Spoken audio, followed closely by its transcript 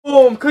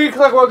Boom, click,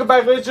 welcome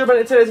back ladies and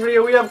gentlemen. In today's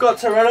video we have got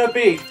Tyranno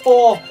beat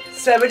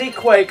 470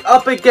 Quake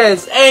up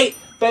against 8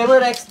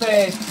 Beyblade X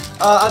Base.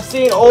 I've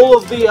seen all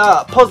of the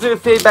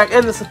positive feedback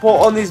and the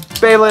support on these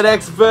Beyblade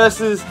X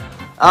versus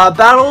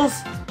battles.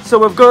 So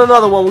we've got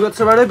another one. We've got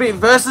Tyranno beat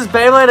versus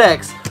Beyblade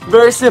X.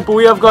 Very simple,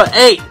 we have got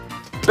 8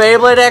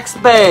 Beyblade X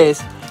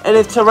Base. And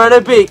if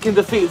Tyranno beat can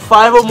defeat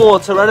 5 or more,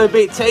 Tyranno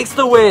beat takes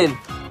the win.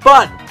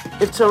 But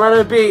if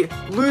Tyranno beat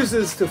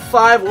loses to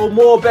 5 or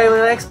more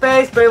Beyblade X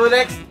Base, Beyblade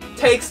X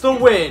takes the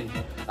win.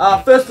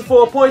 First to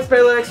 4 points,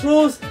 Beyblade X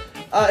rules.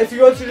 If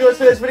you want to join us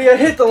for this video,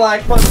 hit the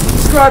like button,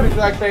 subscribe if you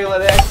like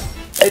Beyblade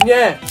X, and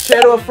yeah,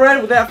 share to a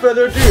friend. Without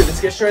further ado,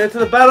 let's get straight into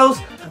the battles.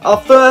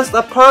 Our first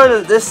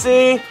opponent this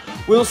scene,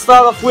 we'll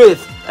start off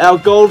with our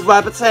Gold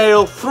Rapid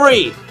Tail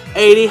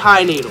 380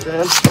 High Needle.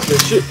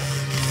 Let's shoot.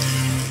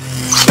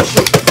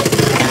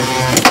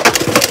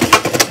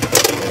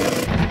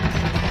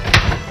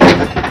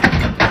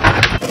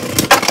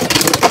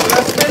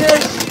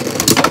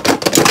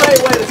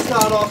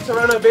 Start off,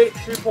 Tyranno beat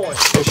 2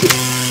 points.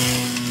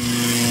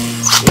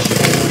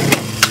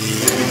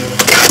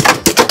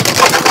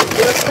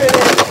 Let's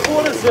finish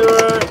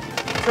 4-0.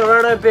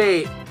 Tyranno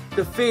beat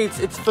defeats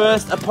its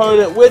first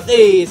opponent with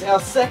ease.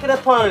 Our second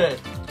opponent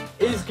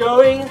is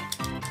going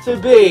to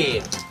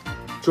be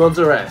Jura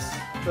Tyranno.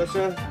 First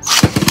round.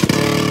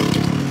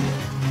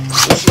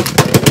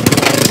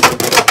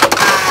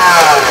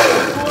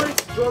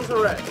 Jura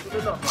Tyranno.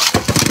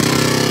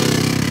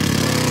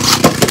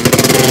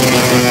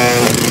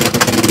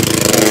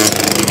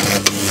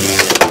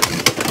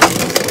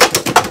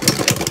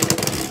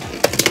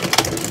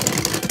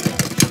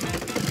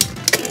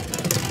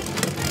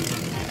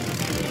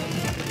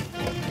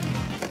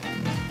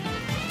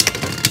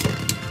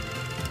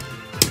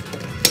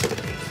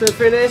 Spin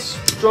finish,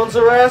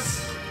 Jura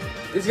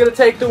is going to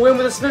take the win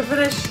with a spin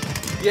finish.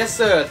 Yes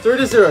sir,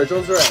 3-0,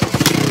 Jura.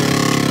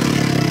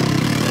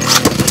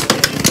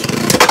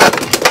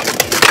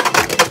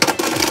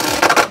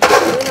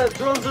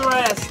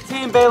 Jura,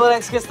 Team Beyblade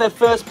X gets their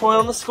first point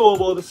on the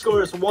scoreboard. The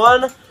score is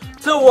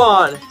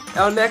 1-1.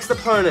 Our next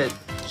opponent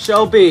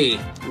shall be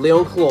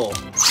Leon Claw.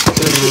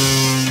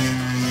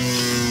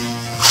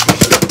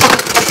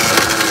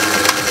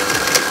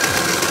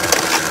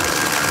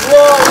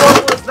 Whoa,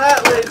 what was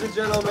that, ladies and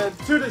gentlemen?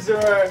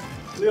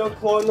 2-0, Leon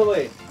Claw in the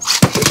lead.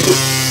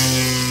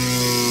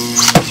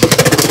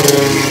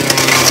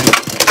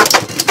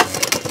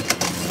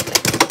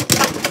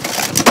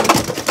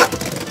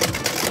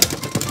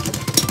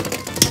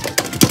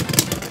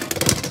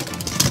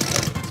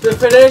 To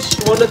finish,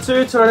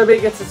 1-2, Tyranno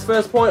beat gets its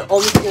first point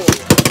on the scoreboard.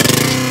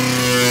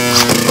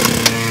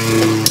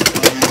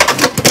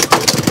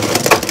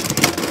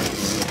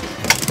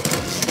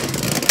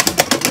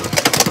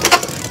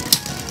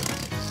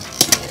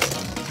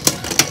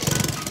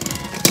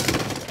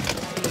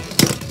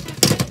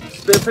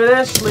 Spin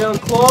finish, Leon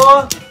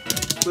Claw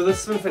with a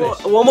spin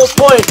finish. One more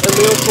point and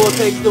Leon Claw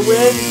takes the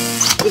win.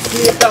 Let's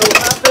see if that will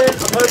happen.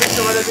 I'm hoping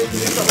Tyranno beat can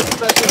do something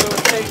special and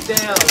will take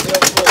down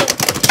Leon Claw.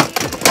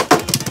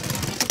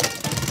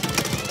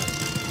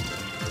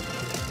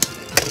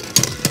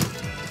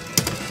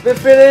 Spin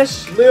finish,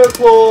 Leon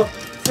Claw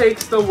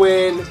takes the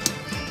win.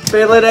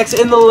 Beyblade X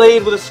in the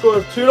lead with a score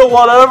of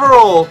 2-1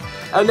 overall.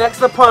 Our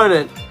next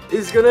opponent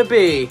is going to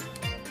be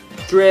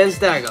Dran's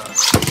Dagger. 3-0.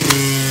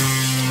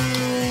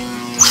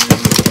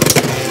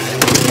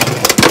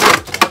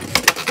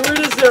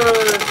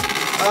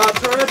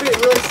 Tyranno beat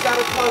really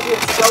sabotaging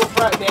itself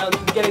right now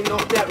and getting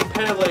knocked out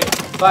repeatedly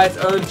by its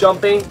own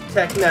jumping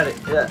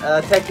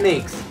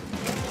techniques.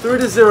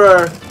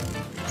 3-0.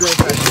 Dran's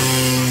Dagger.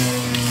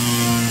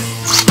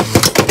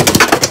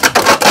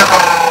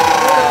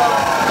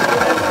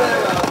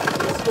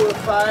 Score of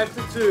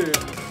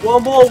 5-2.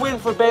 One more win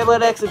for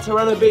Beyblade X and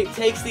Tyranno beat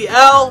takes the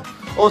L,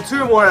 or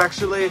 2 more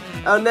actually.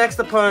 Our next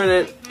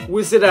opponent,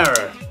 Wizard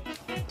Arrow.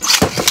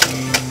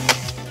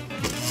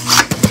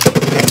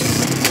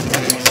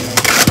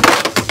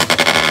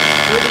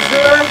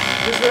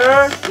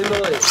 3-0, in the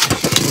lead.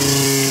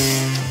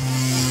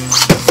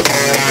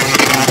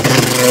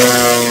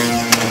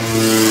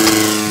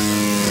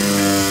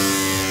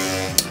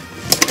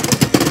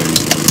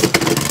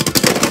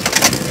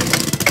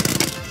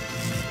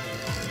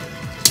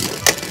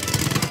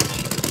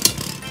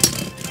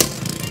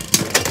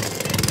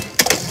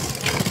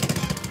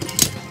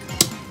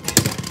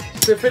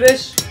 To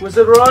finish,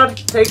 Wizard Rod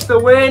takes the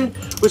win,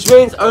 which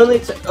means all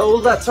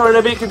that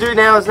Tyranno beat can do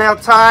now is now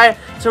tie.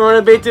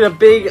 Tyranno beat did a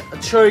big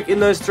choke in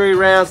those 3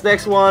 rounds.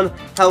 Next one,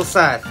 Hell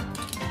Sath.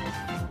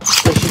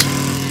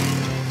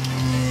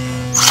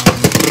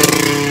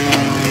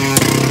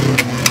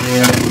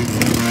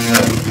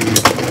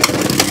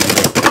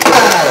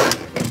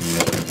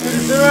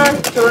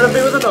 Tyranno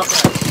beat with a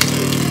knockout.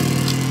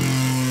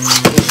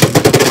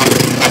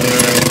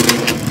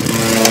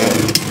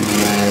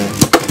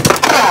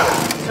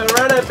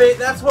 Beat,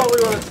 that's what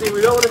we want to see.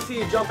 We don't want to see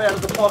you jump out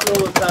of the pocket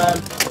all the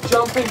time.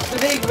 Jumping to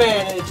the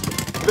advantage.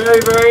 Very,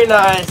 very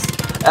nice.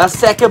 Our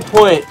second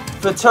point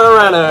for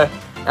Tyranno.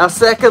 Our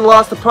second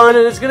last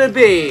opponent is going to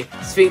be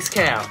Sphinx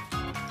Cow.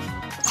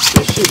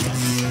 Shoot.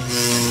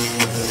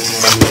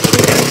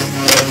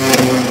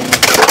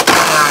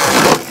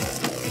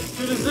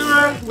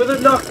 2-0 with a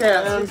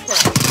knockout.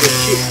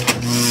 Shoot.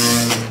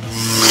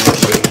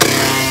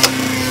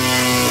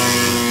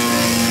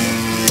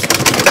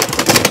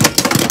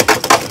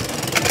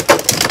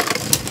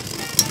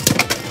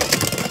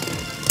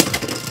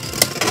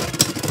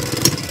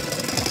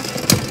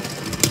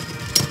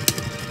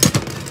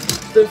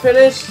 Been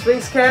finished,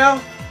 Sphinx Cow,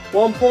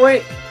 1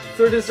 point,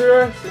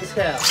 3-0, Sphinx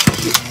Cow.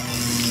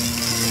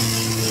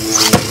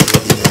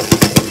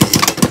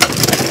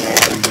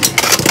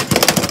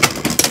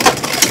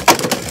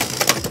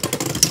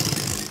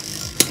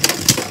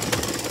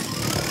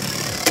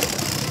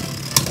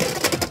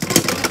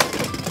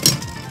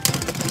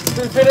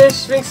 Been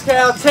finished, Sphinx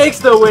Cow takes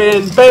the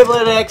win,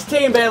 Beyblade X,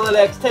 Team Beyblade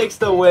X takes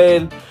the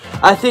win.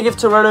 I think if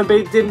Tyranno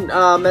Beat didn't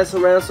mess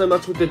around so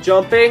much with the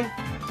jumping,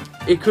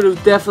 it could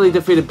have definitely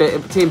defeated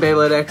Team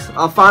Beyblade X.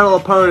 Our final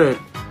opponent,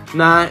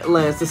 Night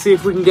Lance, to see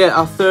if we can get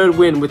our 3rd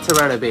win with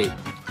Tyranno Beat.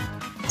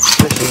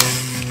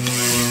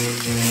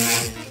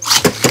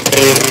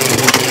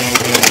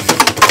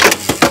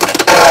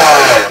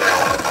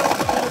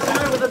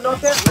 With a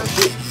knockout.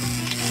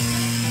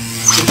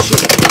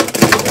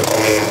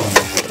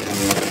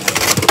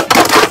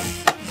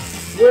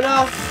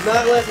 Winner,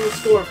 Night Lance with a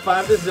score of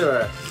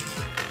 5-0.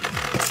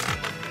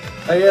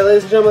 Okay,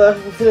 ladies and gentlemen, that's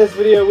for today's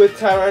video with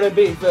Tyranno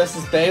Beat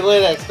versus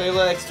Beyblade X.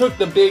 Beyblade X took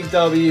the big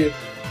W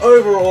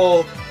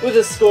overall with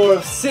a score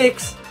of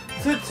 6-2.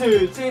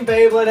 Team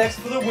Beyblade X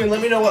for the win.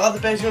 Let me know what other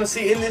bands you want to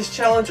see in this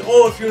challenge,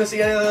 or if you want to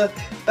see any other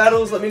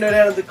battles, let me know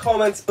down in the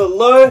comments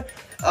below.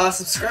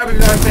 Subscribe if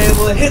you're not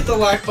Beyblade, hit the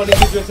like button if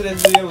you enjoyed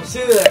today's video. We'll see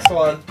you in the next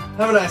one.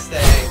 Have a nice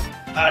day.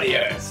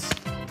 Adios.